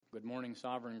Good morning,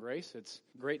 Sovereign Grace. It's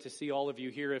great to see all of you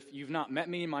here. If you've not met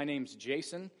me, my name's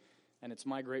Jason, and it's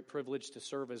my great privilege to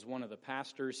serve as one of the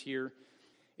pastors here.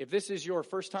 If this is your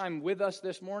first time with us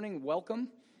this morning, welcome.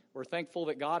 We're thankful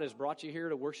that God has brought you here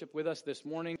to worship with us this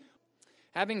morning.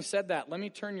 Having said that, let me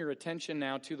turn your attention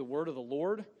now to the word of the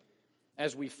Lord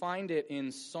as we find it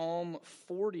in Psalm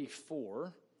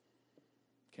 44,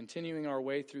 continuing our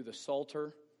way through the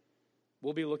Psalter.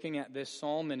 We'll be looking at this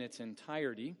psalm in its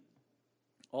entirety.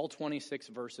 All 26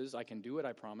 verses. I can do it,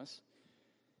 I promise,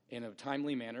 in a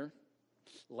timely manner.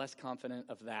 Less confident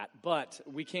of that, but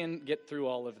we can get through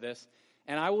all of this.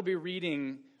 And I will be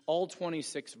reading all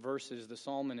 26 verses, the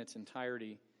psalm in its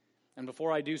entirety. And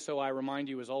before I do so, I remind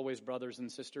you, as always, brothers and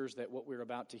sisters, that what we're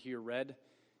about to hear read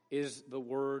is the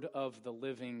word of the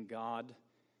living God.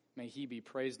 May he be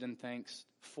praised and thanks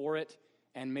for it,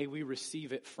 and may we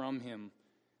receive it from him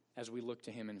as we look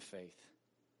to him in faith.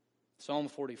 Psalm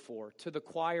 44, to the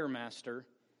choir master,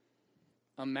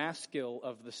 a maskil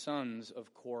of the sons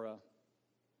of Korah.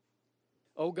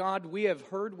 O God, we have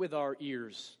heard with our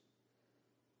ears.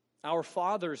 Our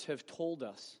fathers have told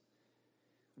us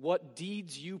what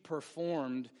deeds you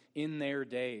performed in their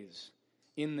days,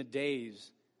 in the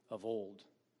days of old.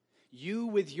 You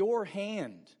with your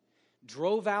hand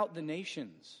drove out the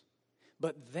nations,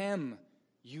 but them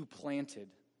you planted.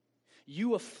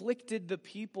 You afflicted the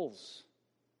peoples,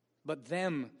 but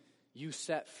them you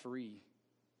set free.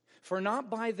 For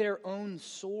not by their own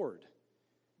sword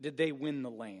did they win the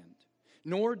land,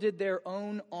 nor did their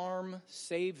own arm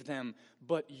save them,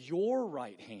 but your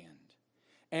right hand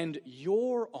and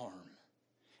your arm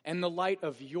and the light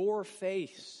of your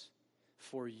face,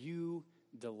 for you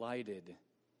delighted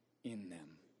in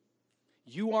them.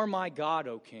 You are my God,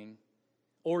 O King.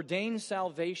 Ordain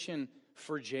salvation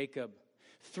for Jacob.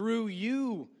 Through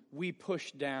you we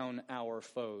push down our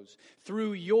foes.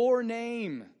 Through your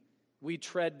name we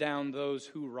tread down those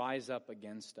who rise up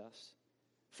against us.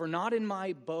 For not in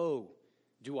my bow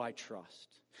do I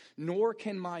trust, nor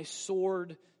can my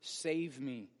sword save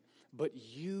me, but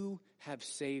you have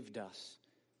saved us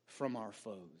from our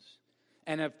foes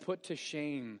and have put to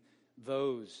shame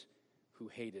those who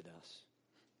hated us.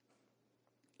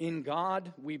 In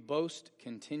God we boast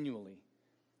continually,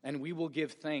 and we will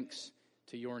give thanks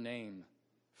to your name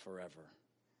forever.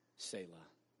 Selah.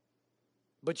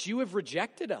 But you have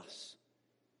rejected us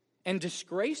and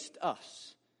disgraced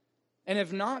us and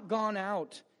have not gone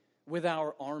out with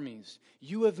our armies.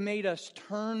 You have made us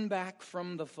turn back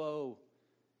from the foe,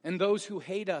 and those who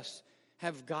hate us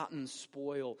have gotten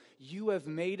spoil. You have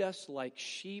made us like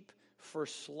sheep for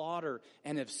slaughter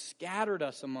and have scattered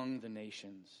us among the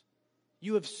nations.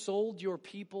 You have sold your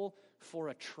people for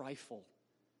a trifle,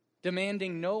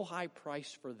 demanding no high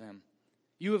price for them.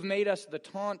 You have made us the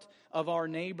taunt of our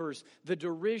neighbors, the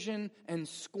derision and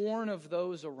scorn of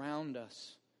those around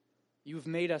us. You have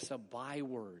made us a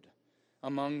byword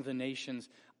among the nations,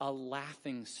 a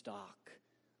laughing stock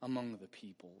among the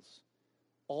peoples.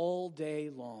 All day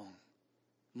long,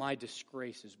 my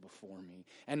disgrace is before me,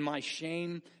 and my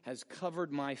shame has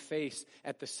covered my face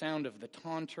at the sound of the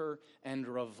taunter and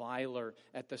reviler,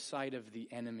 at the sight of the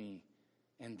enemy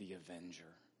and the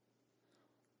avenger.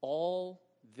 All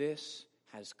this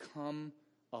has come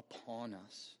upon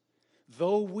us,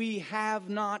 though we have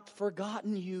not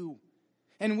forgotten you,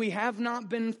 and we have not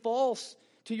been false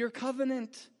to your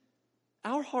covenant.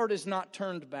 Our heart is not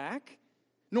turned back,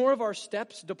 nor have our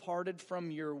steps departed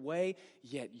from your way,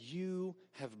 yet you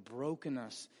have broken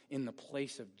us in the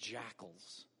place of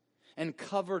jackals and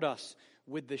covered us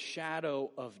with the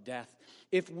shadow of death.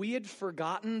 If we had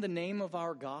forgotten the name of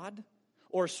our God,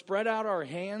 or spread out our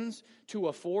hands to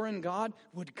a foreign god,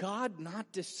 would God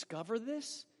not discover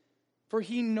this? For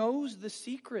he knows the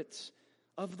secrets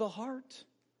of the heart.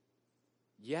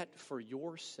 Yet for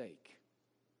your sake,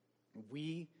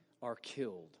 we are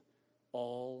killed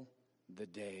all the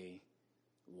day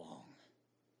long.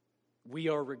 We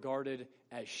are regarded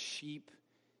as sheep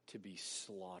to be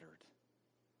slaughtered.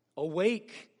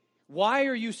 Awake! Why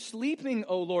are you sleeping,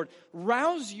 O Lord?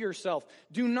 Rouse yourself.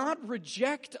 Do not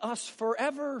reject us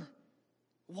forever.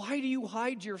 Why do you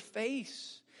hide your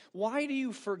face? Why do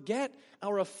you forget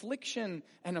our affliction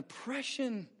and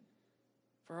oppression?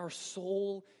 For our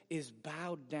soul is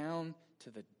bowed down to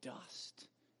the dust.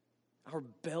 Our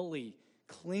belly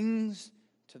clings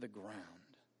to the ground.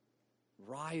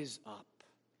 Rise up.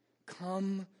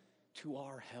 Come to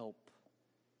our help.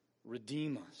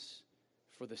 Redeem us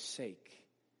for the sake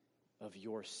of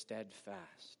your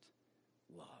steadfast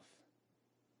love.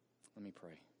 Let me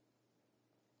pray.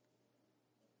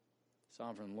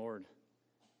 Sovereign Lord,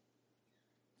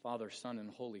 Father, Son,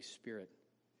 and Holy Spirit,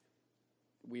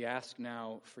 We ask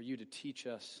now for you to teach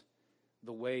us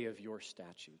the way of your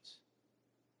statutes,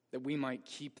 that we might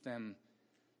keep them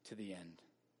to the end.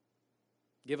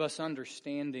 Give us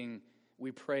understanding,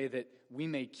 we pray, that we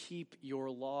may keep your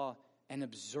law and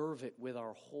observe it with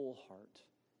our whole heart.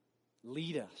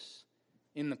 Lead us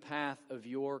in the path of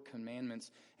your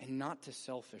commandments and not to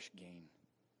selfish gain.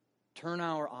 Turn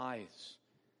our eyes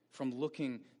from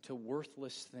looking to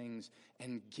worthless things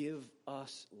and give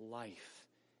us life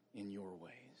in your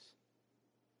ways.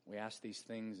 We ask these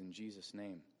things in Jesus'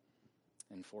 name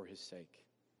and for his sake.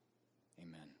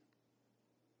 Amen.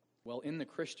 Well, in the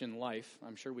Christian life,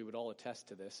 I'm sure we would all attest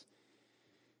to this,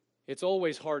 it's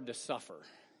always hard to suffer,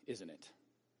 isn't it?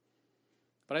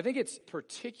 But I think it's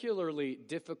particularly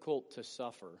difficult to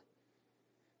suffer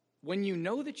when you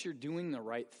know that you're doing the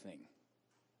right thing.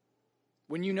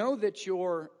 When you know that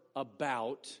you're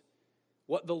about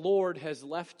what the Lord has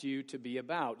left you to be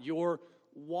about. You're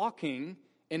walking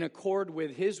in accord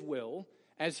with his will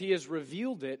as he has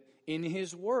revealed it in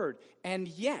his word. And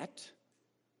yet,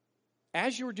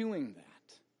 as you're doing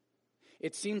that,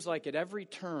 it seems like at every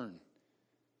turn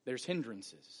there's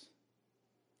hindrances,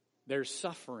 there's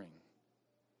suffering,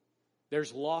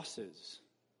 there's losses,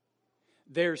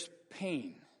 there's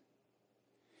pain.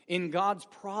 In God's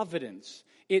providence,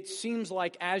 it seems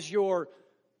like as you're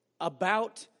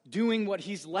about doing what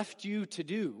he's left you to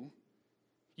do,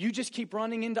 you just keep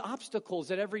running into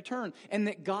obstacles at every turn. And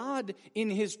that God, in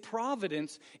his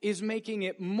providence, is making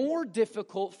it more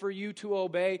difficult for you to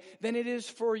obey than it is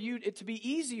for it to be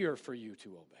easier for you to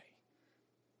obey.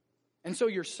 And so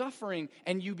you're suffering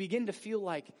and you begin to feel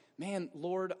like, man,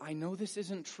 Lord, I know this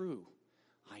isn't true.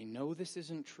 I know this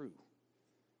isn't true.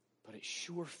 But it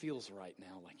sure feels right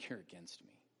now like you're against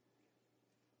me.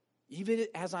 Even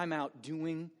as I'm out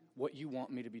doing what you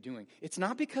want me to be doing. It's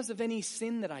not because of any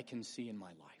sin that I can see in my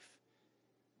life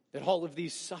that all of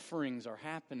these sufferings are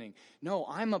happening. No,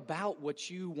 I'm about what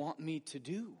you want me to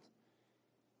do.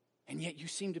 And yet you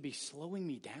seem to be slowing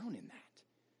me down in that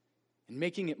and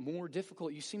making it more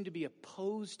difficult. You seem to be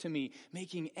opposed to me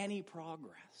making any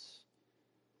progress.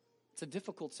 It's a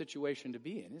difficult situation to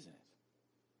be in, isn't it?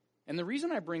 And the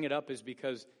reason I bring it up is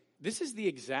because this is the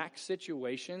exact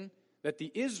situation that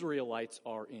the Israelites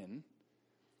are in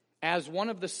as one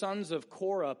of the sons of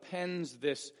Korah pens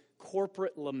this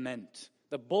corporate lament.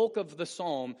 The bulk of the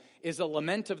psalm is a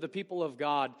lament of the people of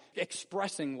God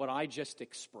expressing what I just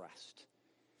expressed.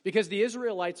 Because the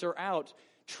Israelites are out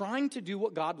trying to do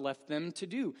what God left them to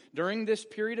do. During this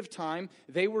period of time,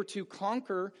 they were to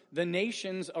conquer the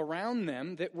nations around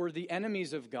them that were the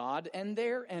enemies of God and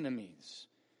their enemies.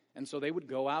 And so they would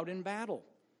go out in battle.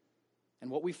 And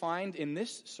what we find in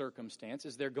this circumstance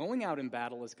is they're going out in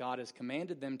battle as God has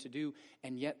commanded them to do,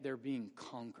 and yet they're being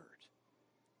conquered.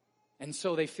 And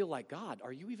so they feel like, God,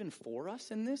 are you even for us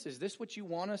in this? Is this what you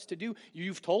want us to do?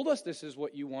 You've told us this is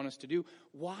what you want us to do.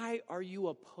 Why are you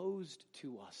opposed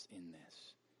to us in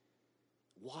this?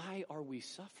 Why are we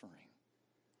suffering?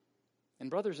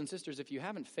 And brothers and sisters, if you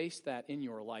haven't faced that in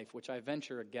your life, which I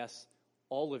venture a guess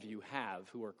all of you have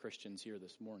who are Christians here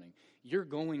this morning, you're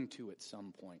going to at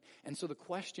some point. And so the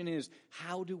question is,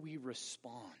 how do we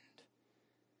respond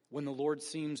when the Lord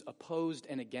seems opposed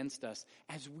and against us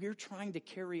as we're trying to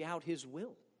carry out his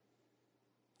will?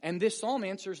 And this psalm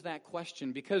answers that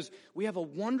question because we have a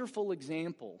wonderful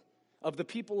example of the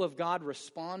people of God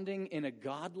responding in a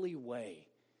godly way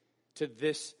to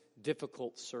this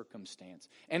difficult circumstance.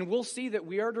 And we'll see that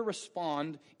we are to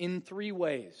respond in 3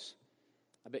 ways.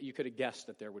 I bet you could have guessed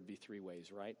that there would be 3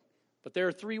 ways, right? But there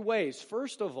are 3 ways.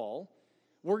 First of all,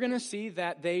 we're going to see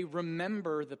that they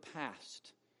remember the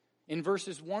past. In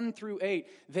verses 1 through 8,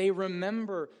 they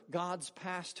remember God's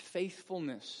past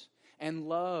faithfulness and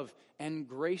love and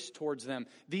grace towards them.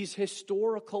 These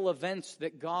historical events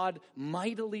that God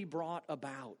mightily brought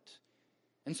about.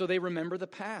 And so they remember the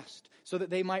past so that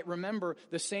they might remember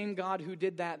the same God who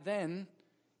did that then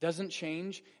doesn't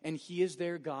change, and he is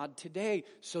their God today,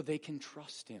 so they can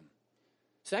trust him.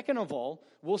 Second of all,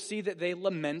 we'll see that they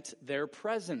lament their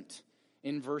present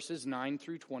in verses 9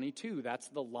 through 22. That's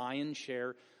the lion's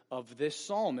share of this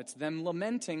psalm. It's them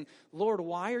lamenting, Lord,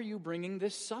 why are you bringing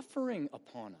this suffering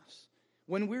upon us?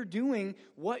 When we're doing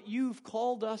what you've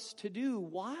called us to do,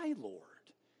 why, Lord?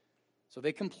 So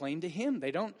they complain to him.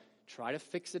 They don't try to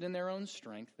fix it in their own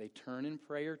strength. They turn in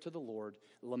prayer to the Lord,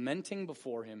 lamenting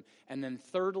before him. And then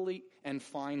thirdly and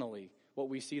finally, what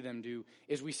we see them do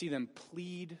is we see them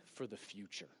plead for the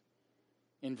future.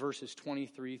 In verses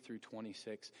 23 through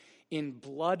 26, in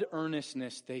blood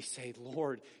earnestness, they say,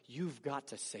 Lord, you've got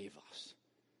to save us.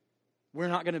 We're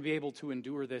not going to be able to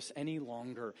endure this any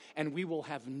longer, and we will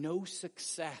have no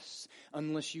success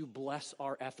unless you bless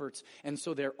our efforts. And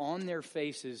so they're on their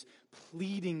faces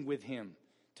pleading with him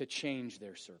to change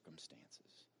their circumstances.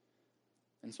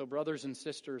 And so, brothers and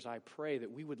sisters, I pray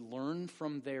that we would learn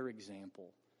from their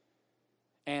example.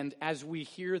 And as we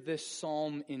hear this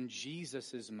psalm in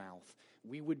Jesus' mouth,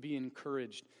 we would be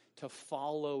encouraged to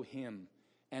follow him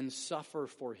and suffer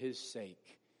for his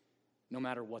sake, no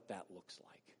matter what that looks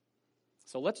like.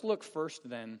 So let's look first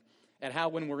then at how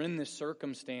when we're in this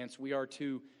circumstance, we are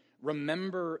to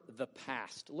remember the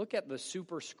past. Look at the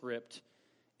superscript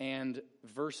and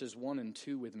verses 1 and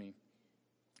 2 with me.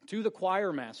 To the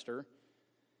choir master,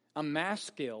 a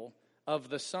maskil of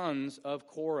the sons of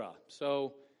Korah.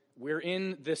 So we're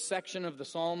in this section of the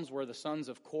Psalms where the sons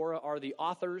of Korah are the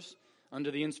authors. Under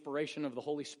the inspiration of the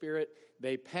Holy Spirit,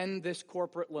 they penned this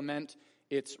corporate lament.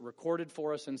 It's recorded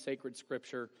for us in sacred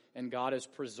scripture, and God has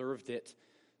preserved it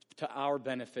to our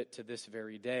benefit to this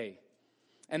very day.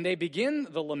 And they begin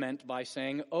the lament by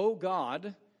saying, O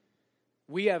God,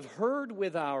 we have heard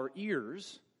with our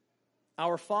ears,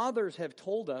 our fathers have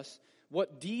told us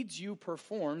what deeds you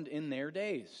performed in their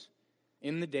days,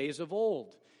 in the days of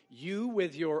old. You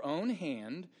with your own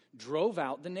hand drove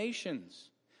out the nations,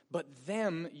 but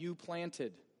them you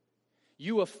planted.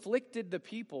 You afflicted the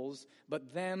peoples,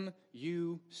 but them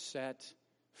you set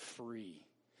free.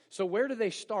 So where do they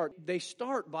start? They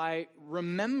start by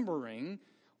remembering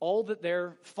all that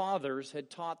their fathers had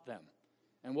taught them.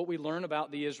 And what we learn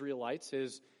about the Israelites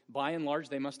is, by and large,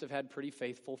 they must have had pretty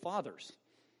faithful fathers.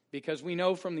 Because we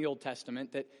know from the Old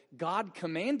Testament that God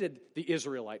commanded the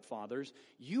Israelite fathers,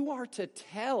 you are to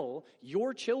tell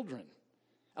your children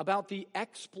about the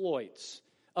exploits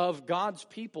of God's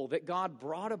people that God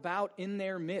brought about in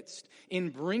their midst in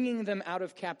bringing them out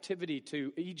of captivity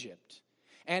to Egypt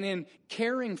and in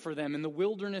caring for them in the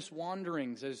wilderness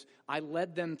wanderings as I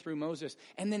led them through Moses,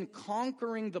 and then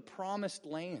conquering the promised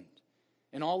land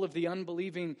and all of the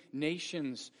unbelieving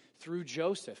nations through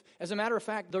Joseph. As a matter of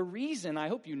fact, the reason, I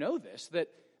hope you know this, that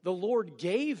the Lord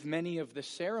gave many of the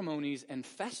ceremonies and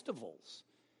festivals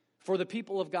for the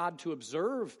people of God to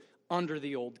observe under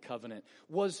the old covenant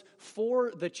was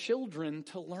for the children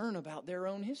to learn about their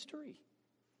own history.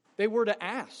 They were to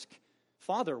ask,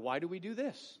 Father, why do we do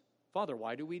this? Father,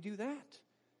 why do we do that?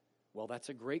 Well, that's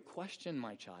a great question,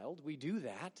 my child. We do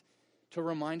that to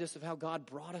remind us of how God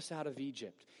brought us out of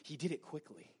Egypt. He did it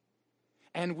quickly.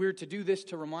 And we're to do this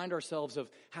to remind ourselves of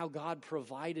how God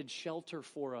provided shelter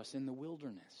for us in the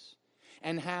wilderness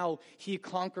and how he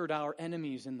conquered our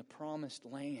enemies in the promised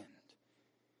land.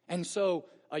 And so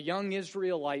a young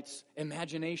Israelite's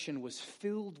imagination was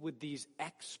filled with these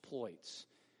exploits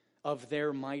of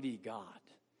their mighty God.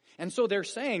 And so they're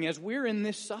saying, as we're in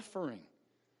this suffering,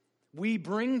 we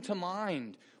bring to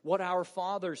mind what our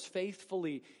fathers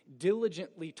faithfully,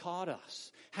 diligently taught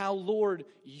us. How, Lord,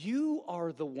 you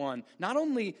are the one. Not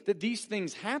only that these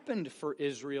things happened for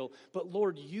Israel, but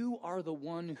Lord, you are the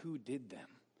one who did them.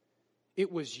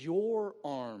 It was your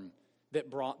arm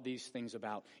that brought these things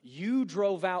about. You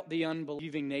drove out the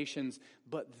unbelieving nations,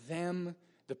 but them,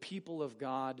 the people of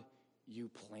God, you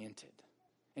planted.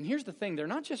 And here's the thing, they're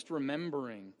not just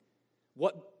remembering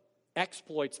what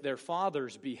exploits their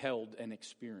fathers beheld and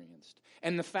experienced,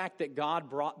 and the fact that God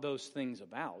brought those things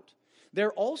about.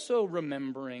 They're also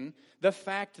remembering the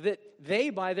fact that they,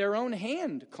 by their own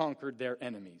hand, conquered their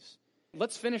enemies.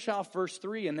 Let's finish off verse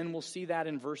 3, and then we'll see that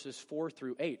in verses 4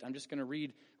 through 8. I'm just going to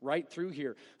read right through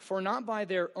here. For not by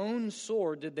their own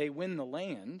sword did they win the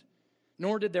land,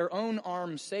 nor did their own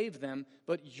arm save them,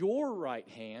 but your right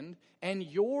hand and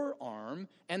your arm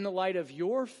and the light of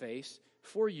your face,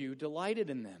 for you delighted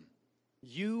in them.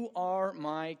 You are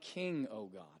my king, O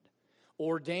God.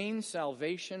 Ordain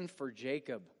salvation for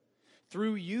Jacob.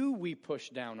 Through you we push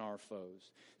down our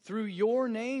foes. Through your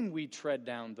name we tread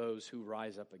down those who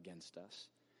rise up against us.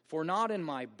 For not in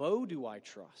my bow do I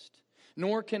trust,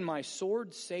 nor can my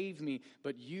sword save me,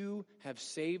 but you have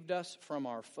saved us from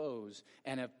our foes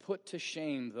and have put to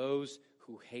shame those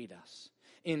who hate us.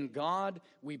 In God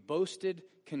we boasted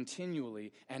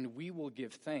continually, and we will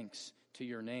give thanks to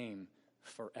your name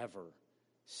forever.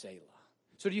 Selah.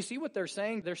 So do you see what they're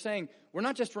saying? They're saying, we're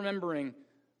not just remembering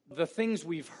the things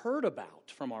we've heard about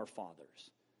from our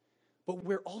fathers, but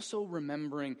we're also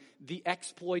remembering the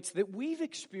exploits that we've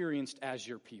experienced as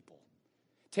your people.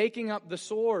 Taking up the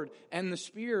sword and the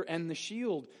spear and the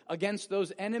shield against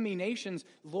those enemy nations,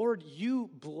 Lord, you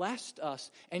blessed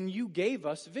us and you gave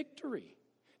us victory.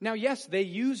 Now, yes, they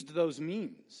used those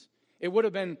means. It would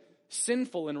have been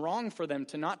sinful and wrong for them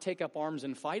to not take up arms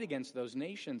and fight against those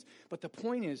nations. But the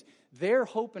point is, their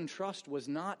hope and trust was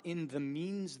not in the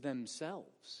means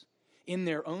themselves, in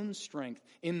their own strength,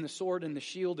 in the sword and the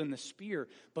shield and the spear,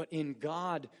 but in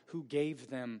God who gave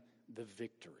them the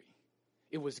victory.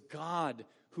 It was God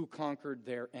who conquered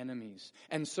their enemies.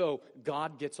 And so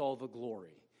God gets all the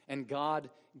glory, and God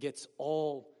gets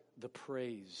all the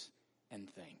praise and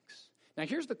thanks. Now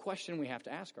here's the question we have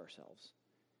to ask ourselves.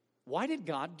 Why did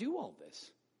God do all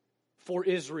this for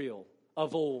Israel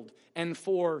of old and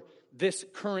for this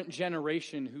current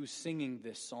generation who's singing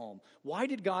this psalm? Why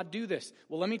did God do this?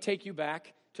 Well, let me take you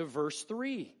back to verse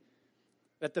 3.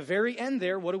 At the very end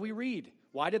there, what do we read?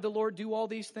 Why did the Lord do all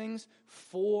these things?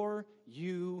 For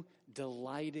you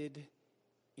delighted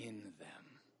in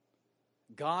them.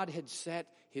 God had set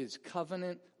his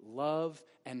covenant love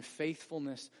and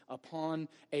faithfulness upon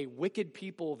a wicked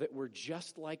people that were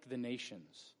just like the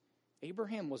nations.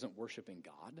 Abraham wasn't worshiping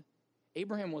God.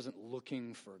 Abraham wasn't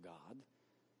looking for God.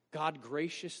 God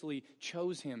graciously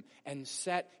chose him and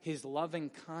set his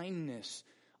loving kindness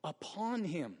upon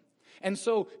him. And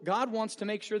so God wants to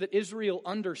make sure that Israel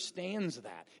understands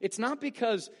that. It's not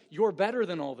because you're better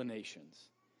than all the nations.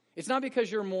 It's not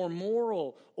because you're more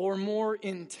moral or more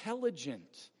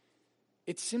intelligent.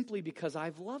 It's simply because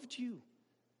I've loved you.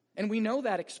 And we know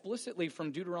that explicitly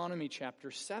from Deuteronomy chapter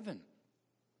 7.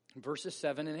 Verses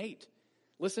 7 and 8.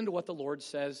 Listen to what the Lord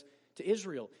says to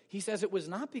Israel. He says, it was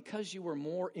not because you were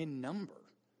more in number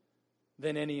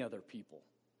than any other people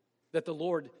that the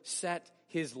Lord set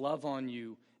his love on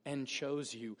you and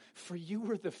chose you. For you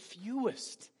were the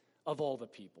fewest of all the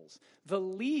peoples, the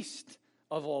least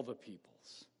of all the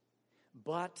peoples.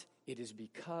 But it is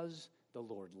because the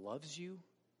Lord loves you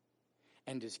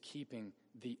and is keeping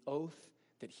the oath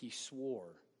that he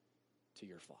swore to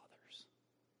your fathers.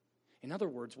 In other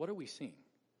words, what are we seeing?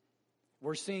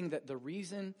 We're seeing that the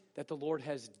reason that the Lord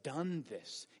has done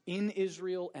this in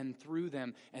Israel and through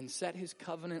them and set his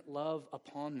covenant love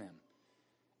upon them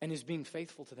and is being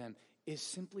faithful to them is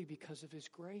simply because of his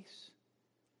grace.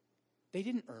 They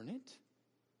didn't earn it.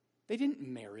 They didn't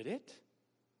merit it.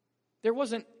 There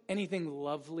wasn't anything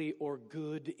lovely or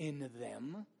good in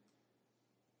them.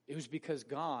 It was because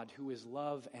God, who is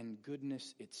love and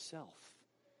goodness itself,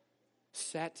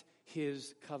 set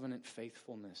his covenant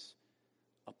faithfulness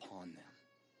upon them.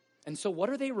 And so what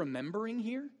are they remembering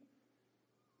here?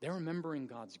 They're remembering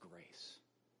God's grace.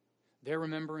 They're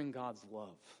remembering God's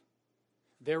love.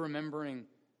 They're remembering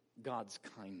God's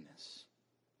kindness.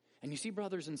 And you see,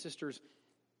 brothers and sisters,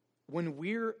 when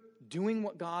we're doing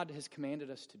what God has commanded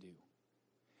us to do,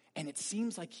 and it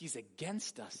seems like he's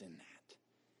against us in that,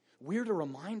 we're to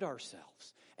remind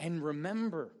ourselves and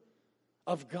remember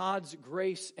of God's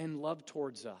grace and love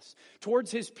towards us,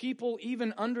 towards his people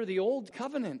even under the old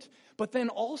covenant. But then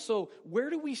also, where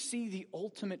do we see the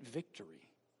ultimate victory?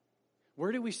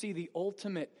 Where do we see the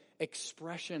ultimate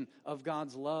expression of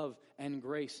God's love and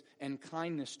grace and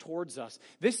kindness towards us?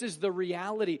 This is the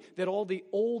reality that all the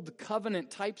old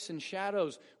covenant types and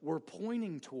shadows were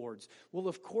pointing towards. Well,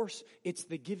 of course, it's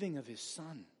the giving of his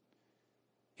Son.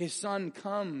 His Son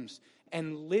comes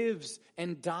and lives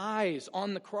and dies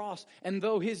on the cross. And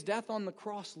though his death on the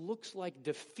cross looks like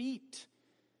defeat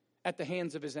at the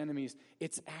hands of his enemies,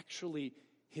 it's actually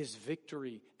his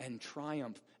victory and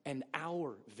triumph and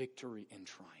our victory and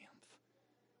triumph.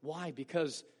 Why?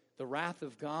 Because the wrath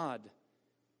of God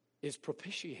is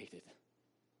propitiated.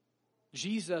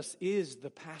 Jesus is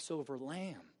the Passover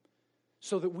lamb,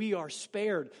 so that we are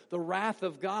spared. The wrath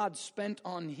of God spent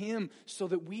on him so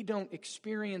that we don't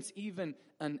experience even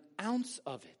an ounce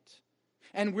of it.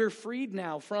 And we're freed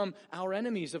now from our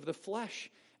enemies of the flesh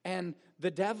and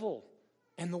the devil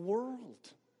and the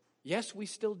world. Yes, we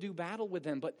still do battle with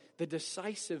them, but the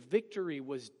decisive victory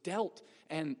was dealt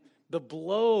and the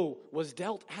blow was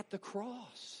dealt at the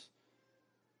cross.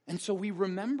 And so we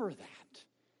remember that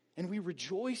and we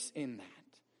rejoice in that.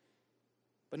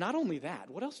 But not only that,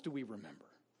 what else do we remember?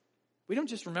 We don't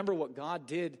just remember what God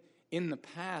did in the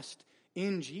past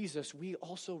in Jesus. We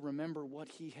also remember what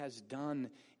he has done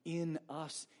in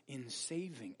us, in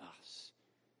saving us,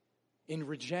 in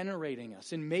regenerating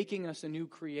us, in making us a new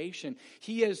creation.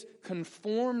 He has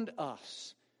conformed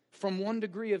us from one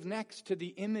degree of next to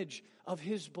the image of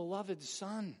his beloved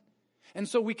Son. And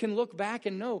so we can look back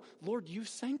and know, Lord, you've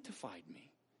sanctified me.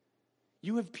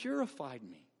 You have purified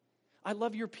me. I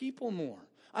love your people more.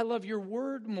 I love your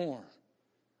word more.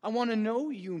 I want to know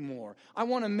you more. I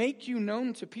want to make you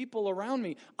known to people around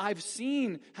me. I've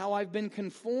seen how I've been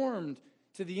conformed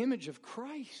to the image of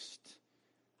Christ.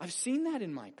 I've seen that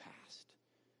in my past.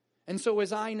 And so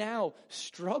as I now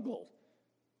struggle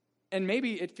And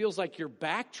maybe it feels like you're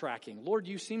backtracking. Lord,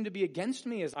 you seem to be against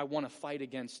me as I want to fight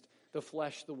against the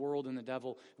flesh, the world, and the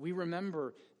devil. We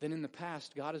remember that in the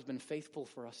past, God has been faithful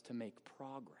for us to make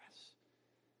progress.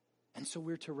 And so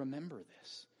we're to remember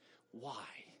this. Why?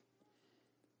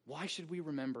 Why should we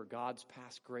remember God's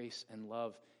past grace and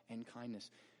love and kindness?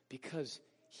 Because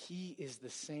He is the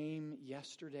same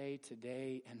yesterday,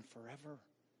 today, and forever.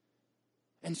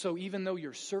 And so even though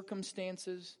your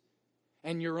circumstances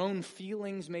and your own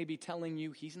feelings may be telling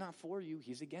you He's not for you,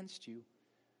 He's against you,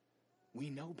 we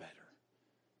know better.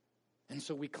 And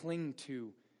so we cling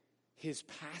to His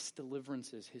past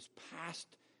deliverances, His past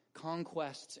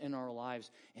conquests in our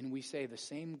lives, and we say the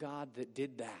same God that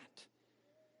did that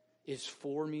is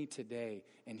for me today,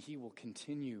 and He will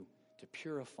continue to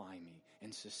purify me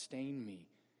and sustain me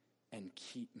and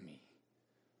keep me.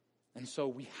 And so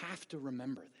we have to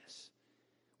remember this.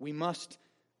 We must,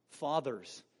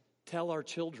 fathers, tell our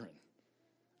children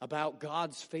about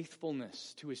God's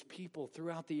faithfulness to His people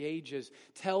throughout the ages.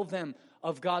 Tell them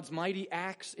of God's mighty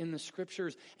acts in the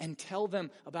Scriptures, and tell them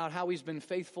about how He's been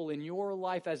faithful in your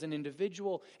life as an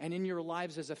individual and in your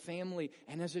lives as a family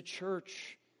and as a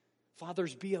church.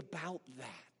 Fathers, be about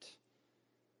that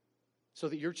so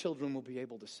that your children will be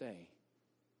able to say,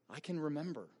 I can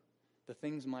remember the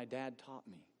things my dad taught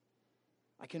me.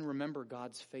 I can remember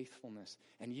God's faithfulness.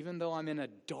 And even though I'm in a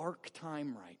dark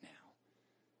time right now,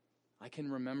 I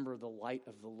can remember the light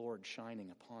of the Lord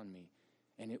shining upon me,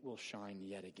 and it will shine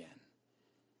yet again.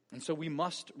 And so we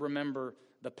must remember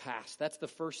the past. That's the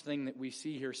first thing that we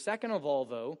see here. Second of all,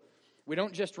 though, we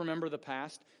don't just remember the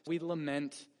past, we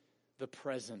lament the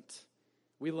present.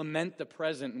 We lament the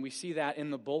present, and we see that in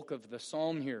the bulk of the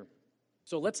psalm here.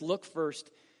 So let's look first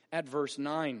at verse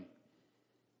 9.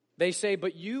 They say,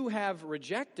 but you have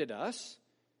rejected us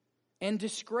and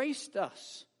disgraced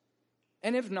us,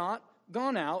 and have not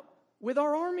gone out with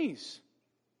our armies.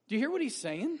 Do you hear what he's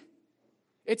saying?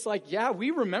 It's like, yeah,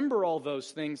 we remember all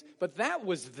those things, but that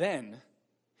was then,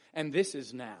 and this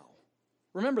is now.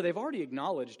 Remember, they've already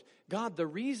acknowledged, God, the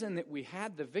reason that we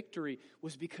had the victory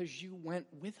was because you went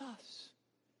with us.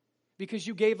 Because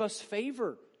you gave us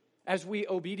favor as we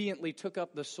obediently took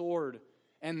up the sword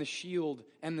and the shield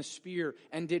and the spear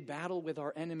and did battle with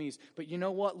our enemies. But you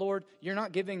know what, Lord? You're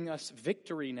not giving us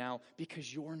victory now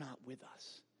because you're not with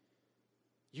us.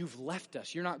 You've left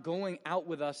us. You're not going out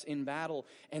with us in battle.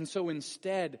 And so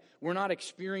instead, we're not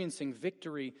experiencing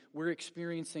victory. We're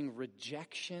experiencing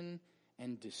rejection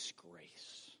and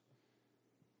disgrace.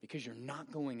 Because you're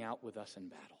not going out with us in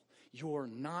battle. You're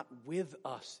not with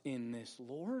us in this,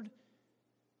 Lord.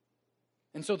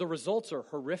 And so the results are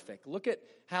horrific. Look at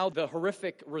how the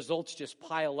horrific results just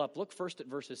pile up. Look first at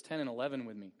verses 10 and 11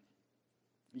 with me.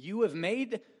 You have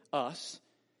made us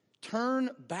turn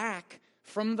back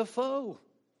from the foe,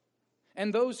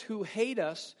 and those who hate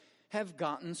us have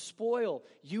gotten spoil.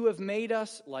 You have made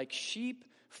us like sheep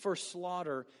for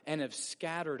slaughter and have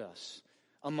scattered us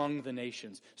among the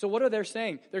nations. So what are they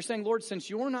saying? They're saying, Lord, since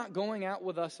you're not going out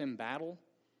with us in battle,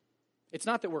 it's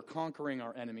not that we're conquering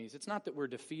our enemies. It's not that we're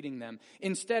defeating them.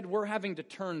 Instead, we're having to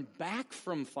turn back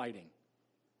from fighting.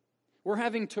 We're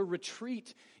having to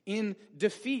retreat in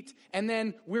defeat, and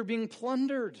then we're being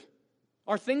plundered.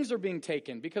 Our things are being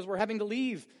taken because we're having to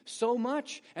leave so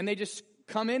much, and they just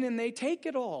come in and they take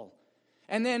it all.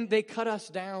 And then they cut us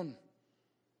down.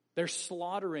 They're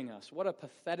slaughtering us. What a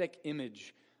pathetic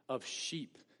image of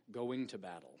sheep going to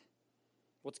battle.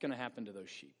 What's going to happen to those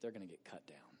sheep? They're going to get cut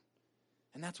down.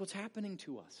 And that's what's happening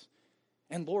to us.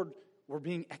 And Lord, we're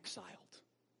being exiled.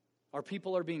 Our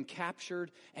people are being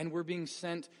captured, and we're being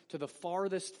sent to the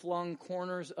farthest flung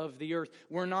corners of the earth.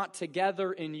 We're not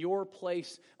together in your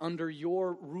place under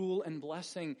your rule and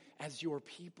blessing as your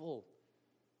people.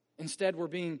 Instead, we're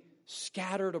being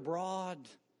scattered abroad.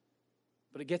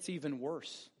 But it gets even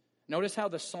worse. Notice how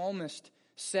the psalmist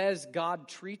says God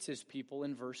treats his people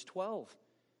in verse 12.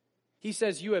 He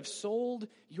says, you have sold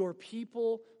your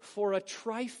people for a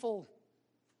trifle,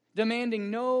 demanding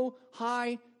no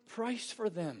high price for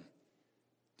them.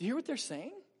 Do you hear what they're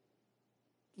saying?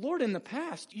 Lord, in the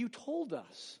past, you told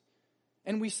us,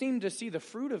 and we seem to see the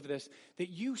fruit of this, that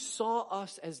you saw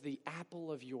us as the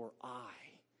apple of your eye,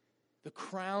 the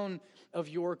crown of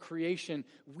your creation.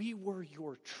 We were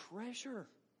your treasure.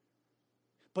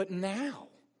 But now,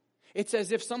 it's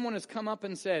as if someone has come up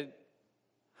and said,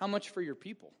 how much for your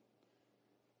people?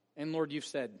 And Lord, you've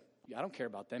said, I don't care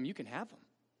about them. You can have them.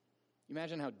 You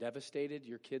imagine how devastated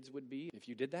your kids would be if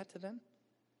you did that to them?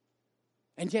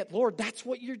 And yet, Lord, that's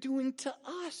what you're doing to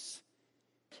us.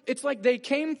 It's like they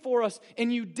came for us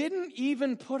and you didn't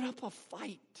even put up a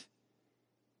fight.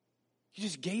 You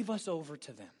just gave us over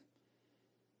to them.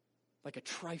 like a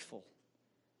trifle.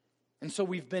 And so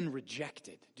we've been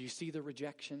rejected. Do you see the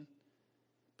rejection?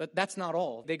 But that's not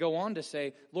all. They go on to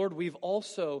say, Lord, we've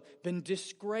also been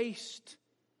disgraced.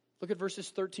 Look at verses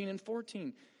 13 and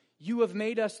 14. You have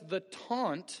made us the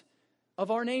taunt of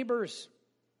our neighbors,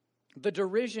 the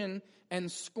derision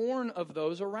and scorn of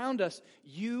those around us.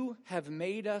 You have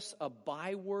made us a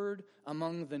byword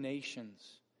among the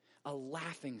nations, a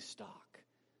laughingstock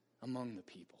among the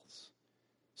peoples.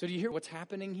 So do you hear what's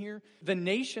happening here? The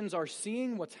nations are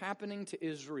seeing what's happening to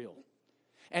Israel.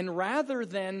 And rather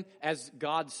than, as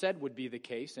God said would be the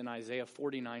case in Isaiah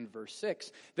 49 verse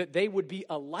 6, that they would be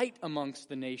a light amongst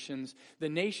the nations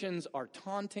are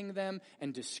taunting them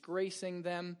and disgracing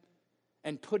them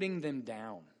and putting them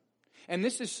down. And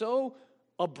this is so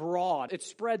abroad, it's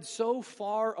spread so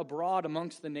far abroad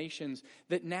amongst the nations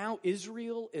that now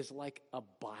Israel is like a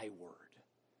byword.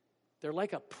 They're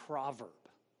like a proverb.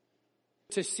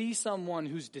 To see someone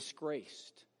who's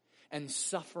disgraced and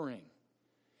suffering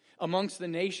amongst the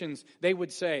nations, they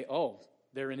would say, oh,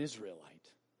 they're an Israelite.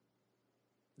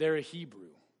 They're a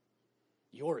Hebrew.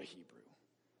 You're a Hebrew.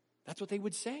 That's what they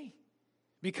would say.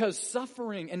 Because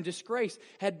suffering and disgrace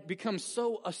had become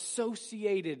so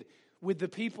associated with the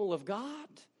people of God.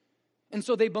 And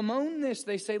so they bemoan this.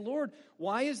 They say, Lord,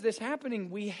 why is this happening?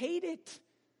 We hate it.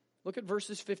 Look at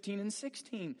verses 15 and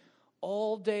 16.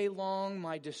 All day long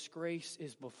my disgrace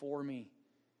is before me,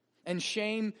 and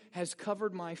shame has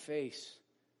covered my face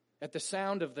at the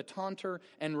sound of the taunter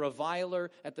and reviler,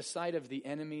 at the sight of the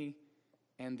enemy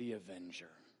and the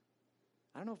avenger.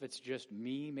 I don't know if it's just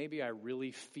me. Maybe I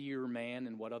really fear man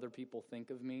and what other people think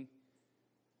of me.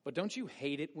 But don't you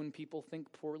hate it when people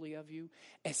think poorly of you?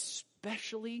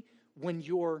 Especially when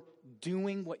you're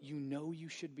doing what you know you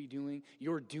should be doing.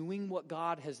 You're doing what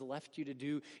God has left you to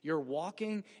do. You're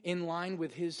walking in line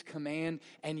with His command.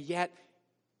 And yet,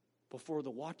 before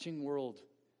the watching world,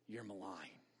 you're maligned.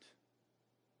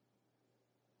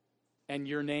 And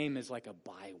your name is like a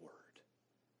byword.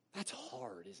 That's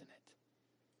hard, isn't it?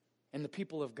 And the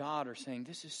people of God are saying,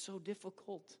 this is so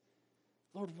difficult.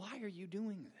 Lord, why are you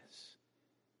doing this?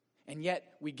 And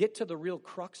yet, we get to the real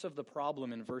crux of the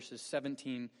problem in verses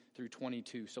 17 through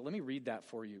 22. So let me read that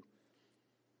for you.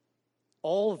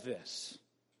 All this,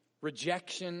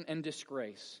 rejection and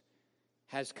disgrace,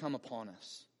 has come upon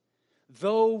us.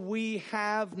 Though we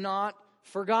have not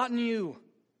forgotten you,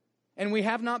 and we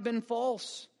have not been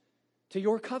false to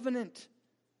your covenant.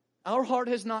 Our heart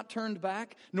has not turned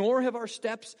back, nor have our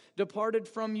steps departed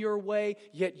from your way,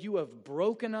 yet you have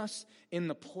broken us in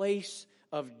the place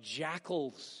of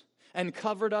jackals and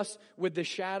covered us with the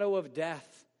shadow of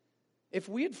death. If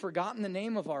we had forgotten the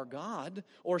name of our God,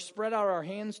 or spread out our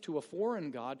hands to a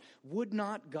foreign god, would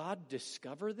not God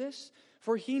discover this?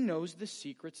 For He knows the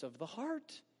secrets of the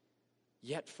heart.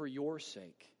 Yet for your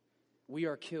sake, we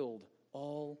are killed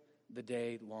all the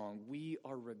day long. We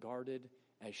are regarded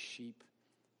as sheep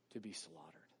to be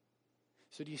slaughtered.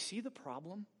 So do you see the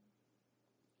problem?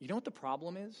 You know what the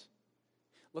problem is?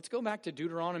 Let's go back to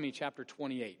Deuteronomy chapter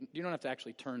 28. You don't have to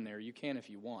actually turn there. You can if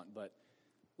you want. But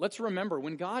let's remember,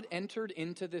 when God entered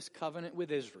into this covenant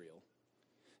with Israel,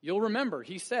 you'll remember,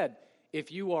 He said,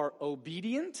 if you are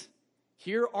obedient,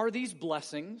 here are these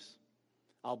blessings.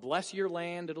 I'll bless your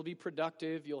land. It'll be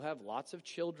productive. You'll have lots of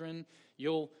children.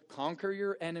 You'll conquer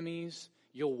your enemies.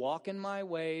 You'll walk in my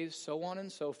ways, so on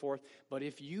and so forth. But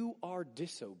if you are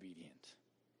disobedient,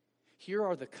 here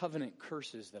are the covenant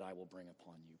curses that I will bring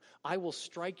upon you. I will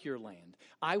strike your land.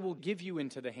 I will give you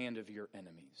into the hand of your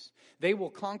enemies. They will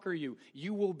conquer you.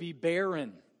 You will be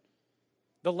barren.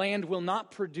 The land will not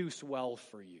produce well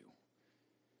for you.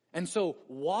 And so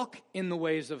walk in the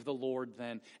ways of the Lord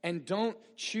then, and don't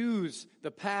choose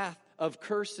the path of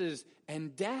curses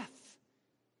and death.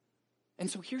 And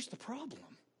so here's the problem.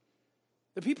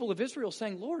 The people of Israel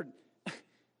saying, Lord,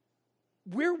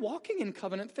 we're walking in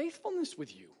covenant faithfulness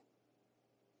with you.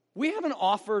 We haven't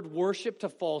offered worship to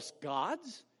false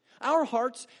gods. Our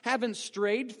hearts haven't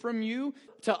strayed from you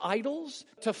to idols,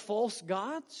 to false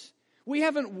gods. We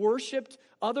haven't worshiped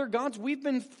other gods. We've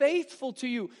been faithful to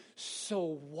you.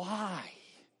 So why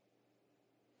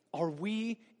are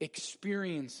we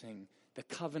experiencing the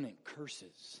covenant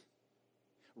curses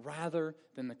rather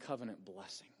than the covenant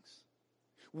blessings?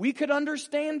 We could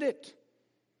understand it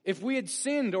if we had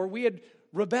sinned or we had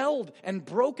rebelled and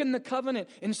broken the covenant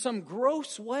in some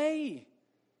gross way.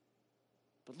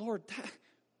 But Lord,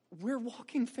 we're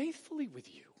walking faithfully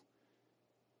with you.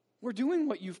 We're doing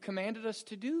what you've commanded us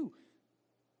to do.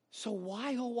 So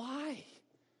why, oh why,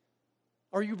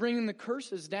 are you bringing the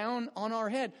curses down on our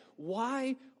head?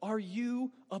 Why are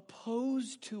you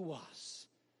opposed to us,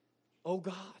 oh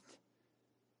God?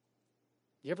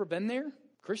 You ever been there,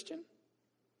 Christian?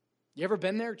 You ever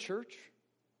been there, church?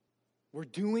 We're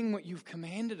doing what you've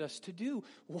commanded us to do.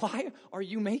 Why are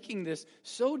you making this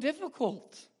so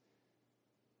difficult?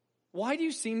 Why do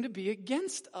you seem to be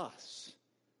against us?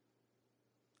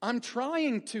 I'm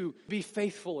trying to be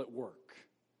faithful at work.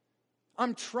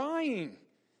 I'm trying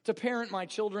to parent my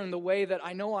children the way that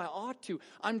I know I ought to.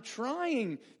 I'm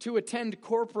trying to attend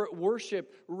corporate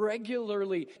worship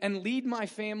regularly and lead my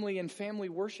family in family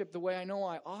worship the way I know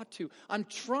I ought to. I'm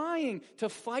trying to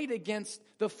fight against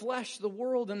the flesh, the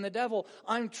world, and the devil.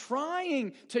 I'm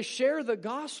trying to share the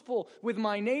gospel with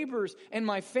my neighbors and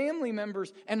my family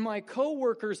members and my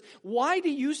coworkers. Why do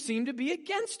you seem to be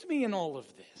against me in all of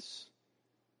this?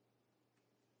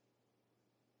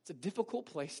 It's a difficult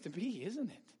place to be,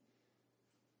 isn't it?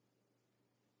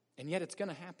 And yet it's going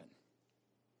to happen.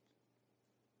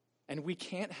 And we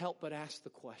can't help but ask the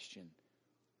question,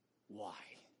 why?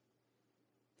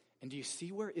 And do you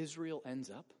see where Israel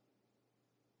ends up?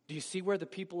 Do you see where the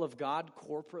people of God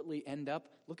corporately end up?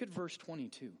 Look at verse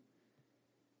 22.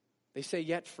 They say,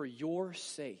 yet for your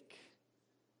sake,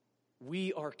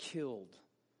 we are killed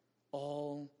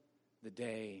all the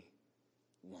day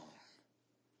long.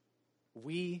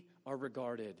 We are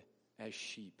regarded as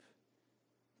sheep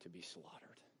to be slaughtered.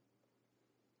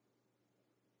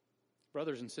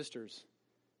 Brothers and sisters,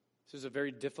 this is a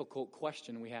very difficult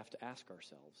question we have to ask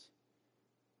ourselves.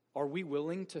 Are we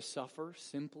willing to suffer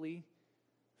simply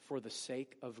for the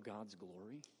sake of God's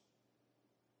glory?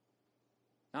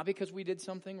 Not because we did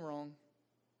something wrong,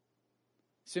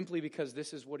 simply because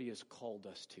this is what He has called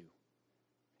us to.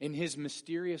 In His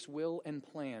mysterious will and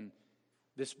plan,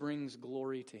 this brings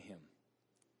glory to Him.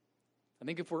 I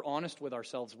think if we're honest with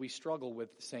ourselves, we struggle with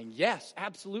saying, yes,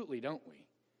 absolutely, don't we?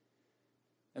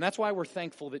 And that's why we're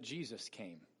thankful that Jesus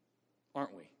came,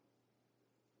 aren't we?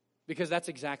 Because that's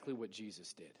exactly what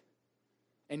Jesus did.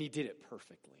 And He did it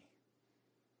perfectly.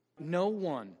 No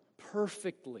one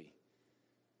perfectly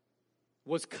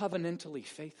was covenantally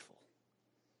faithful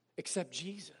except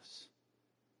Jesus.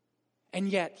 And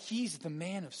yet He's the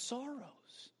man of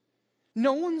sorrows.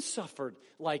 No one suffered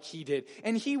like He did.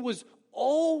 And He was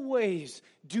always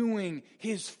doing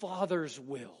His Father's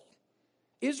will.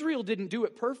 Israel didn't do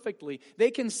it perfectly.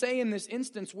 They can say in this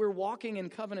instance, we're walking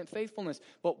in covenant faithfulness.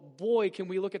 But boy, can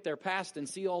we look at their past and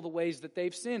see all the ways that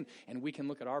they've sinned. And we can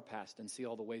look at our past and see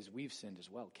all the ways we've sinned as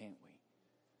well, can't we?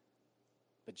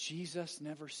 But Jesus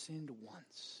never sinned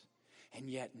once. And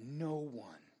yet no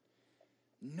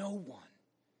one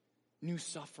knew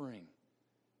suffering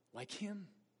like Him.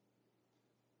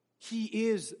 He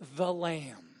is the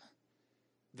Lamb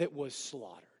that was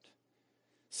slaughtered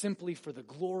simply for the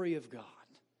glory of God.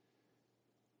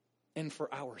 And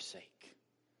for our sake,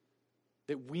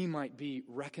 that we might be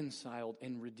reconciled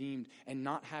and redeemed and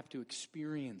not have to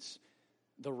experience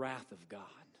the wrath of God.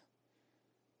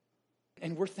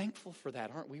 And we're thankful for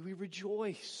that, aren't we? We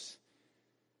rejoice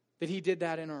that He did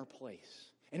that in our place.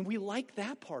 And we like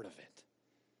that part of it.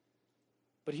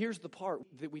 But here's the part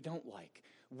that we don't like.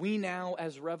 We now,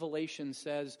 as Revelation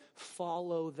says,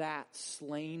 follow that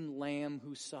slain Lamb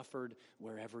who suffered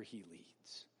wherever He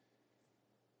leads.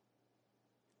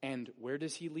 And where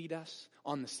does He lead us?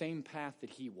 On the same path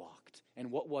that He walked. And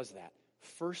what was that?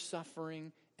 First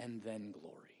suffering and then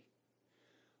glory.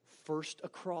 First a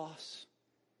cross,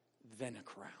 then a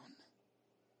crown.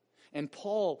 And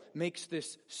Paul makes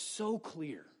this so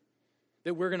clear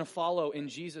that we're going to follow in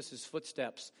Jesus'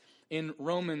 footsteps in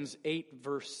Romans 8,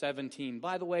 verse 17.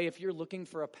 By the way, if you're looking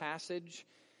for a passage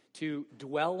to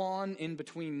dwell on in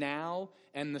between now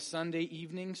and the Sunday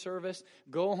evening service,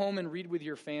 go home and read with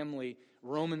your family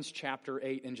Romans chapter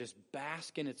 8 and just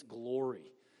bask in its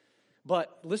glory.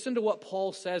 But listen to what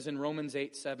Paul says in Romans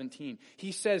 8:17.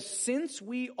 He says, since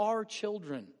we are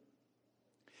children,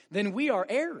 then we are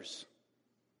heirs.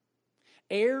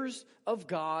 Heirs of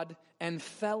God and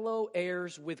fellow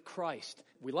heirs with Christ.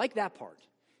 We like that part.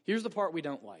 Here's the part we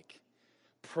don't like.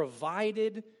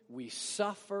 Provided we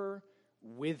suffer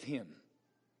with Him,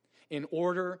 in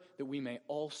order that we may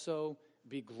also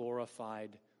be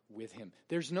glorified with Him.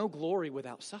 There's no glory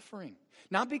without suffering.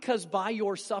 Not because by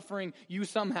your suffering you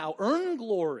somehow earn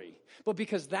glory, but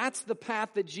because that's the path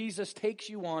that Jesus takes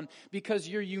you on, because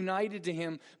you're united to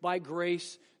Him by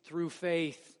grace through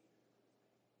faith.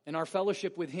 And our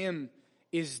fellowship with Him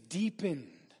is deepened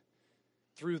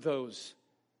through those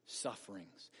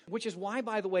sufferings. Which is why,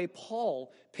 by the way,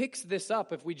 Paul picks this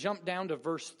up. If we jump down to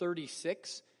verse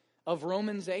 36 of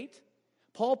Romans 8,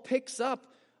 Paul picks up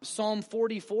Psalm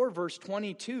 44, verse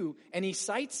 22, and he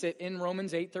cites it in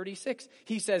Romans 8:36.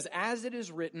 He says, as it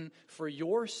is written, for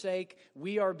your sake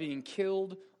we are being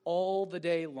killed all the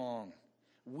day long.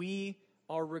 We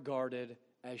are regarded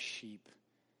as sheep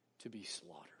to be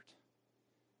slaughtered.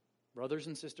 Brothers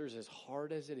and sisters, as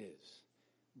hard as it is,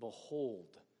 behold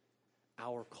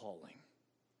our calling.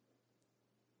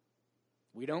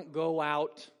 We don't go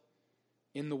out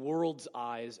in the world's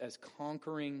eyes as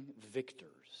conquering victors,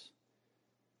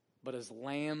 but as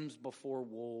lambs before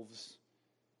wolves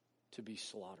to be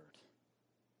slaughtered.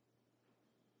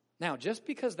 Now, just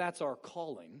because that's our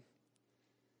calling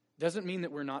doesn't mean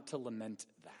that we're not to lament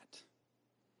that.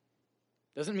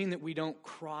 Doesn't mean that we don't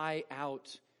cry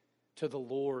out to the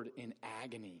Lord in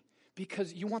agony.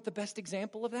 Because you want the best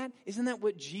example of that? Isn't that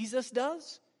what Jesus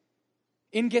does?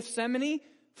 In Gethsemane,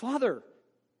 Father,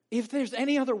 if there's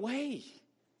any other way,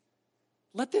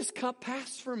 let this cup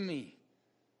pass from me.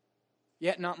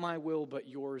 Yet not my will, but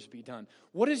yours be done.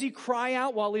 What does he cry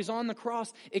out while he's on the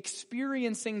cross,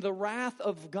 experiencing the wrath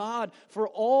of God for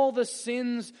all the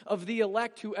sins of the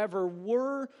elect who ever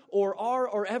were or are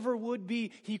or ever would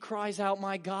be? He cries out,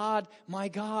 my God,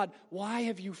 why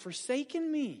have you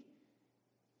forsaken me?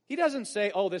 He doesn't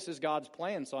say, oh, this is God's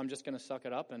plan, so I'm just going to suck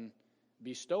it up and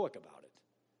be stoic about it.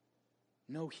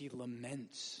 No, he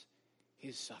laments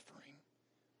his suffering.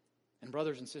 And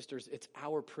brothers and sisters, it's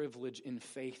our privilege in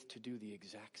faith to do the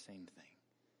exact same thing.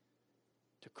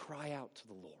 To cry out to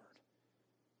the Lord,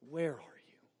 where are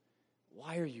you?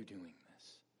 Why are you doing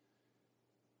this?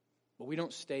 But we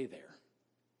don't stay there.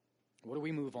 What do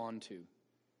we move on to?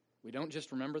 We don't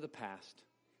just remember the past.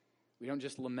 We don't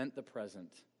just lament the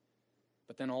present.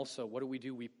 But then also, what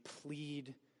do? We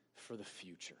plead for the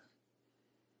future.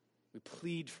 We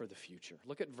plead for the future.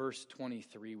 Look at verse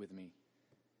 23 with me.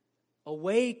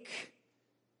 Awake!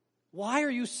 Why are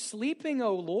you sleeping,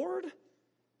 O Lord?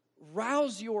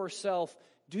 Rouse yourself.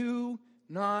 Do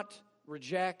not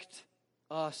reject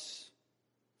us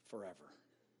forever.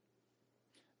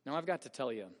 Now, I've got to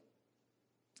tell you,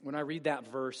 when I read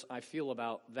that verse, I feel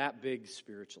about that big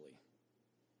spiritually.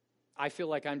 I feel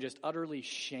like I'm just utterly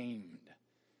shamed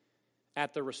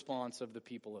at the response of the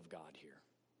people of God here.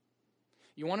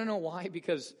 You want to know why?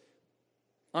 Because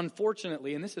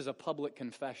unfortunately, and this is a public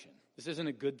confession, this isn't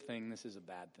a good thing, this is a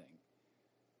bad thing.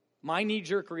 My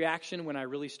knee-jerk reaction when I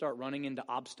really start running into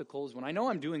obstacles, when I know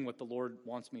I'm doing what the Lord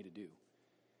wants me to do,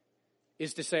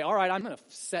 is to say, all right, I'm going to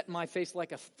set my face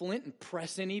like a flint and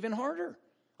press in even harder.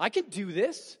 I can do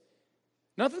this.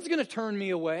 Nothing's going to turn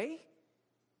me away.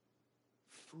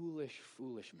 Foolish,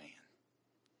 foolish man.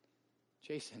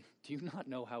 Jason, do you not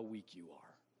know how weak you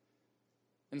are?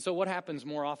 And so what happens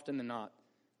more often than not?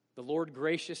 The Lord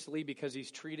graciously, because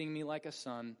he's treating me like a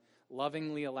son,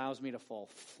 lovingly allows me to fall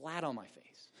flat on my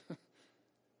face.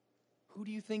 Who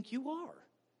do you think you are?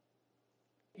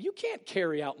 You can't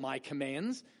carry out my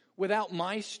commands without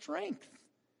my strength.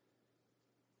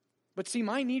 But see,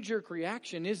 my knee-jerk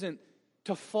reaction isn't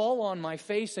to fall on my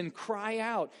face and cry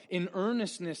out in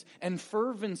earnestness and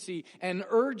fervency and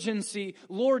urgency,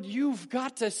 Lord, you've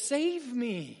got to save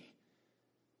me.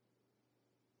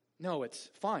 No, it's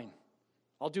fine.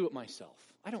 I'll do it myself.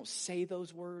 I don't say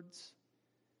those words,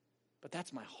 but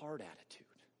that's my heart attitude.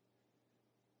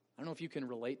 I don't know if you can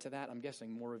relate to that. I'm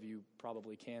guessing more of you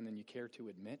probably can than you care to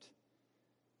admit.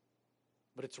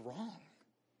 But it's wrong.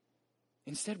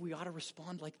 Instead, we ought to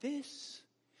respond like this.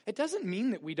 It doesn't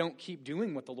mean that we don't keep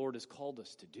doing what the Lord has called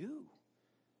us to do.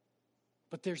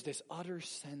 But there's this utter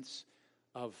sense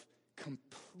of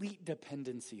complete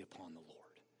dependency upon the Lord.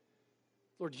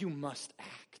 Lord, you must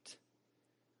act.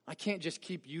 I can't just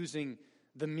keep using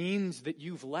the means that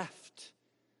you've left.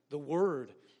 The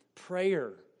word,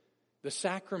 prayer, the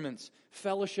sacraments,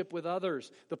 fellowship with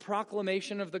others, the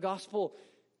proclamation of the gospel.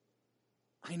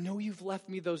 I know you've left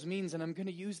me those means and I'm going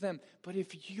to use them. But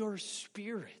if your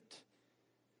Spirit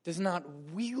does not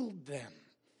wield them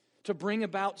to bring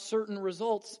about certain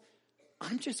results,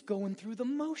 I'm just going through the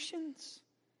motions.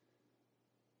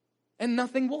 And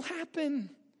nothing will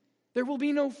happen. There will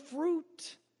be no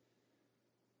fruit.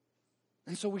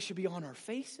 And so we should be on our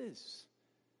faces,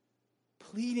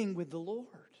 pleading with the Lord.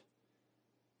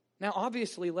 Now,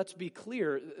 obviously, let's be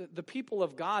clear. The people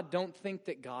of God don't think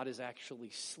that God is actually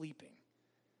sleeping.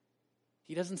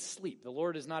 He doesn't sleep. The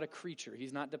Lord is not a creature.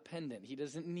 He's not dependent. He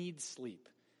doesn't need sleep.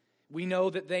 We know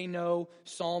that they know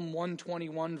Psalm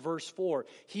 121, verse 4.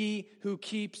 He who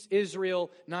keeps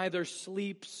Israel neither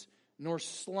sleeps nor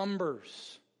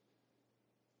slumbers.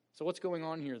 So what's going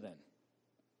on here then?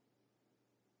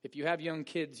 If you have young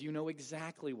kids, you know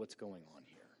exactly what's going on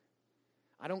here.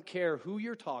 I don't care who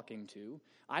you're talking to.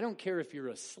 I don't care if you're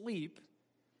asleep.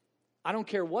 I don't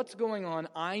care what's going on.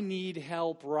 I need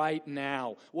help right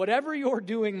now. Whatever you're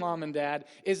doing, Mom and Dad,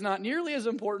 is not nearly as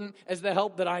important as the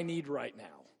help that I need right now.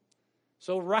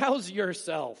 So rouse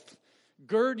yourself.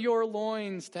 Gird your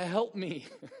loins to help me.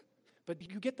 But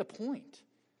you get the point.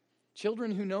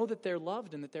 Children who know that they're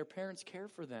loved and that their parents care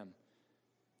for them,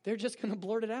 they're just going to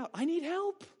blurt it out. I need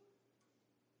help.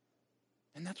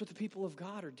 And that's what the people of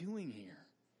God are doing here.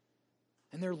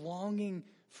 And they're longing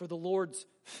for the Lord's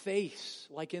face,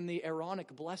 like in the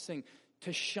Aaronic blessing,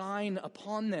 to shine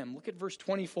upon them. Look at verse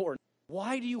 24.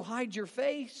 Why do you hide your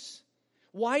face?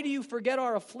 Why do you forget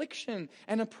our affliction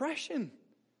and oppression?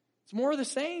 It's more of the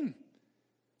same.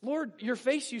 Lord, your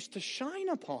face used to shine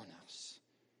upon us,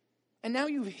 and now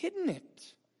you've hidden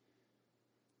it.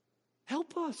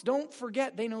 Help us. Don't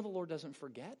forget. They know the Lord doesn't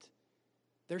forget.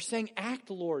 They're saying, act,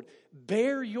 Lord.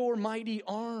 Bear your mighty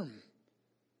arm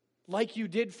like you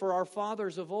did for our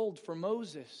fathers of old, for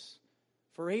Moses,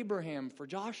 for Abraham, for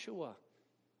Joshua.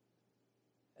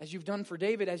 As you've done for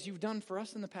David, as you've done for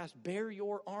us in the past, bear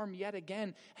your arm yet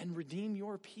again and redeem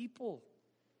your people.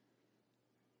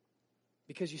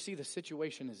 Because you see, the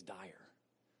situation is dire.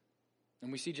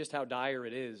 And we see just how dire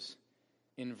it is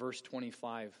in verse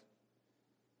 25.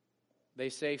 They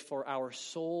say, for our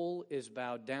soul is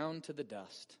bowed down to the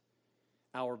dust.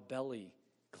 Our belly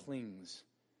clings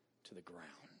to the ground.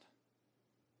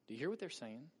 Do you hear what they're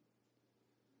saying?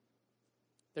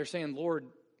 They're saying, Lord,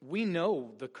 we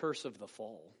know the curse of the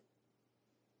fall.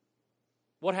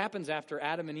 What happens after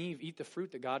Adam and Eve eat the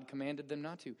fruit that God commanded them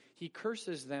not to? He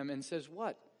curses them and says,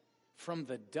 what? From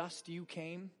the dust you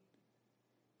came,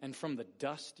 and from the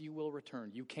dust you will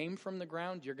return. You came from the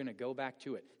ground, you're going to go back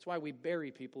to it. That's why we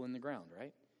bury people in the ground,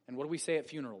 right? And what do we say at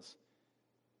funerals?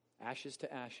 Ashes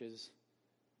to ashes,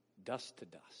 dust to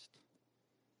dust.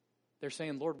 They're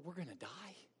saying, Lord, we're going to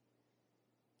die.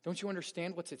 Don't you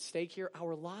understand what's at stake here?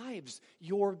 Our lives,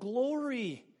 your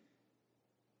glory.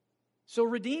 So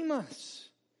redeem us.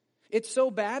 It's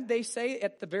so bad, they say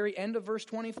at the very end of verse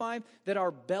 25, that our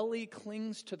belly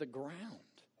clings to the ground.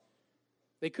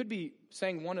 They could be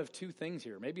saying one of two things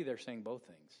here. Maybe they're saying both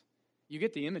things. You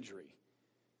get the imagery.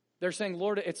 They're saying,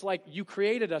 Lord, it's like you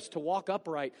created us to walk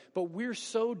upright, but we're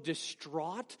so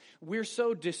distraught, we're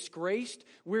so disgraced,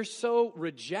 we're so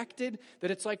rejected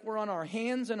that it's like we're on our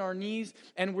hands and our knees,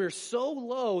 and we're so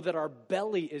low that our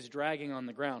belly is dragging on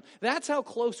the ground. That's how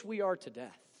close we are to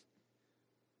death.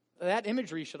 That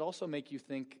imagery should also make you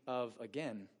think of,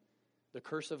 again, the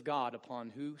curse of God upon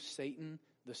who? Satan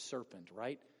the serpent,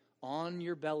 right? On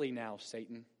your belly now,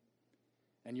 Satan.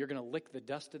 And you're going to lick the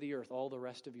dust of the earth all the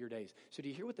rest of your days. So do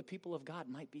you hear what the people of God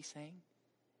might be saying?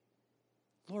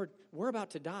 Lord, we're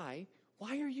about to die.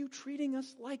 Why are you treating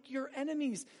us like your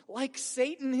enemies, like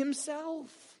Satan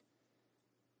himself?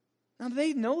 Now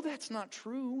they know that's not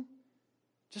true.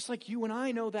 Just like you and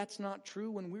I know that's not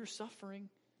true when we're suffering.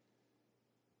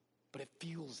 But it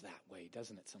feels that way,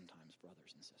 doesn't it sometimes,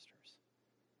 brothers and sisters?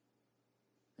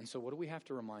 And so what do we have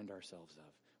to remind ourselves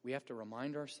of? We have to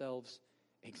remind ourselves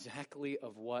exactly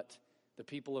of what the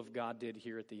people of God did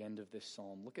here at the end of this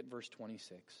psalm. Look at verse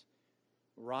 26.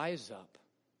 Rise up,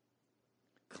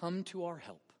 come to our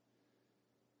help,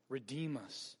 redeem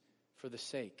us for the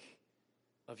sake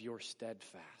of your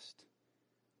steadfast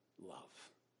love.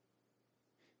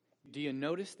 Do you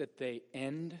notice that they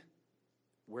end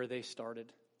where they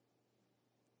started?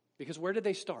 Because where did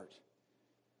they start?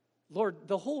 Lord,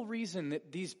 the whole reason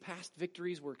that these past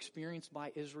victories were experienced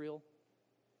by Israel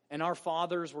and our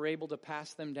fathers were able to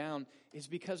pass them down is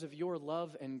because of your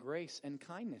love and grace and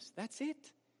kindness. That's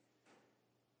it.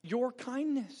 Your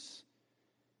kindness.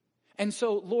 And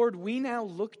so, Lord, we now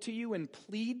look to you and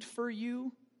plead for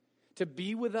you to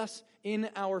be with us in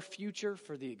our future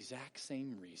for the exact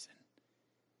same reason.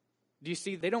 Do you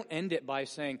see? They don't end it by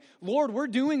saying, Lord, we're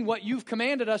doing what you've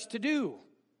commanded us to do.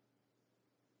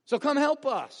 So come help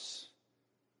us.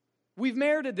 We've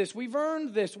merited this. We've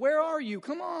earned this. Where are you?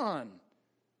 Come on.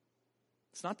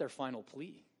 It's not their final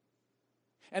plea.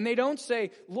 And they don't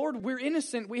say, Lord, we're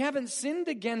innocent. We haven't sinned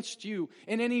against you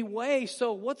in any way.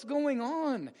 So what's going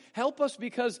on? Help us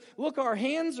because, look, our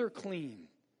hands are clean.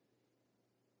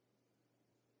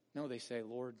 No, they say,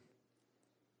 Lord,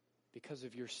 because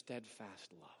of your steadfast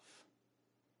love,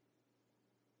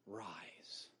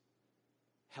 rise,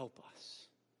 help us,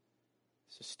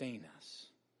 sustain us,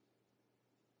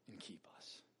 and keep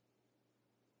us.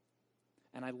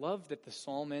 And I love that the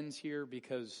psalm ends here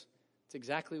because it's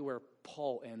exactly where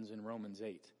Paul ends in Romans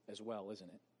 8 as well, isn't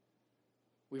it?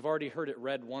 We've already heard it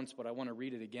read once, but I want to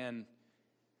read it again.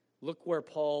 Look where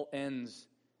Paul ends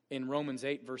in Romans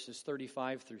 8, verses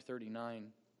 35 through 39.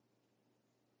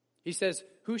 He says,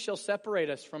 who shall separate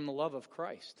us from the love of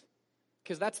Christ?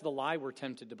 Because that's the lie we're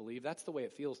tempted to believe. That's the way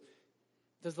it feels.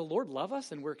 Does the Lord love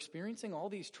us and we're experiencing all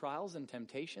these trials and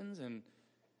temptations and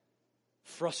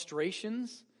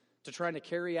frustrations to trying to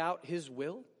carry out his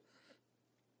will?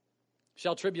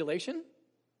 Shall tribulation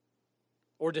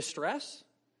or distress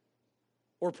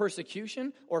or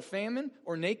persecution or famine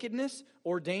or nakedness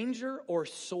or danger or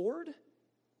sword?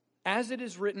 As it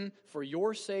is written, for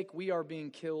your sake we are being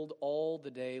killed all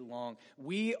the day long.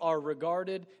 We are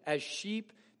regarded as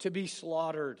sheep to be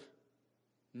slaughtered.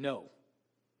 No.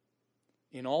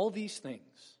 In all these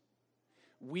things,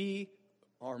 we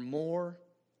are more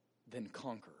than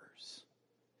conquerors.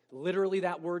 Literally,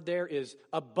 that word there is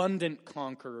abundant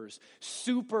conquerors,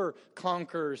 super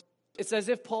conquerors. It's as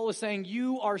if Paul is saying,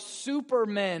 you are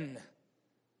supermen.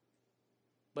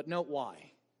 But note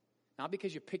why. Not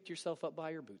because you picked yourself up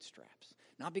by your bootstraps.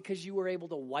 Not because you were able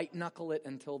to white-knuckle it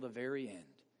until the very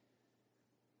end.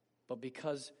 But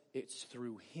because it's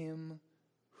through him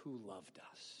who loved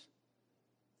us.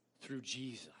 Through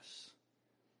Jesus.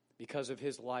 Because of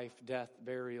his life, death,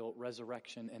 burial,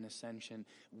 resurrection, and ascension,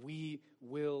 we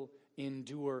will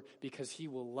endure because he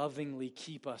will lovingly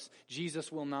keep us.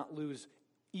 Jesus will not lose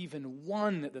even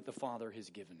one that the Father has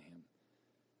given him.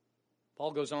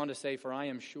 Paul goes on to say, for I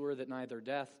am sure that neither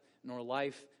death, nor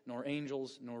life, nor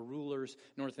angels, nor rulers,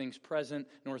 nor things present,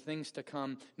 nor things to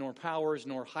come, nor powers,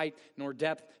 nor height, nor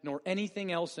depth, nor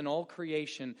anything else in all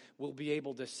creation will be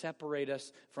able to separate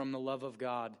us from the love of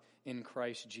God in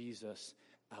Christ Jesus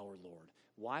our Lord.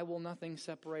 Why will nothing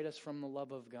separate us from the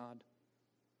love of God?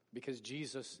 Because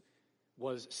Jesus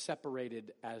was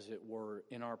separated, as it were,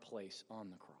 in our place on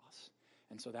the cross.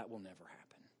 And so that will never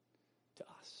happen to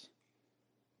us.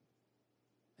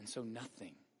 And so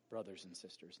nothing, brothers and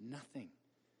sisters, nothing,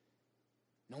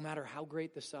 no matter how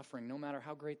great the suffering, no matter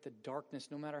how great the darkness,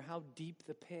 no matter how deep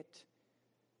the pit,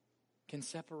 can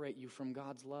separate you from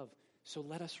God's love. So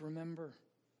let us remember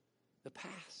the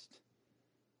past.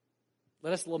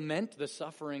 Let us lament the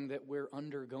suffering that we're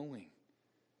undergoing.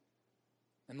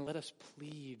 And let us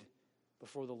plead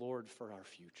before the Lord for our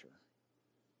future,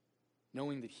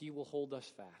 knowing that he will hold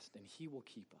us fast and he will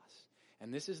keep us.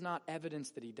 And this is not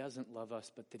evidence that he doesn't love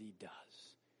us, but that he does.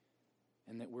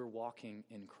 And that we're walking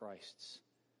in Christ's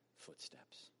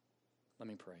footsteps. Let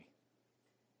me pray.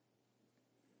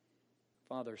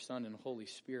 Father, Son, and Holy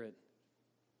Spirit,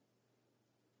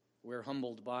 we're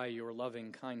humbled by your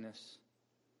loving kindness.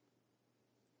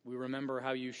 We remember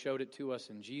how you showed it to us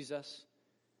in Jesus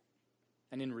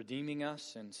and in redeeming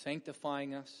us and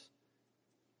sanctifying us.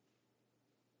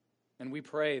 And we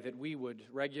pray that we would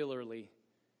regularly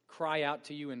cry out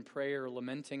to you in prayer,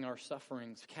 lamenting our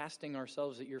sufferings, casting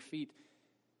ourselves at your feet,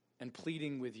 and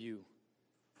pleading with you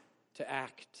to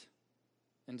act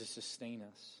and to sustain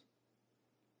us.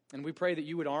 And we pray that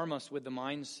you would arm us with the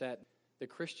mindset that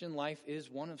Christian life is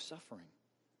one of suffering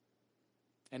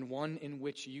and one in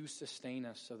which you sustain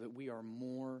us so that we are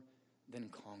more than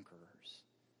conquerors.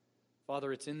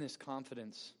 Father, it's in this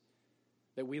confidence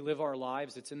that we live our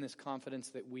lives. It's in this confidence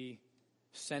that we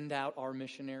send out our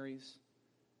missionaries,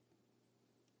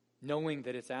 knowing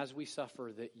that it's as we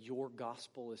suffer that your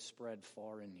gospel is spread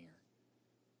far and near.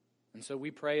 And so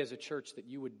we pray as a church that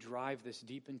you would drive this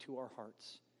deep into our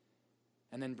hearts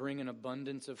and then bring an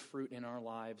abundance of fruit in our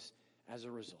lives as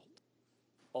a result,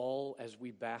 all as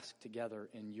we bask together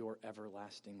in your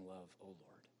everlasting love, O Lord.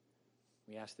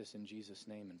 We ask this in Jesus'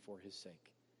 name and for his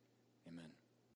sake. Amen.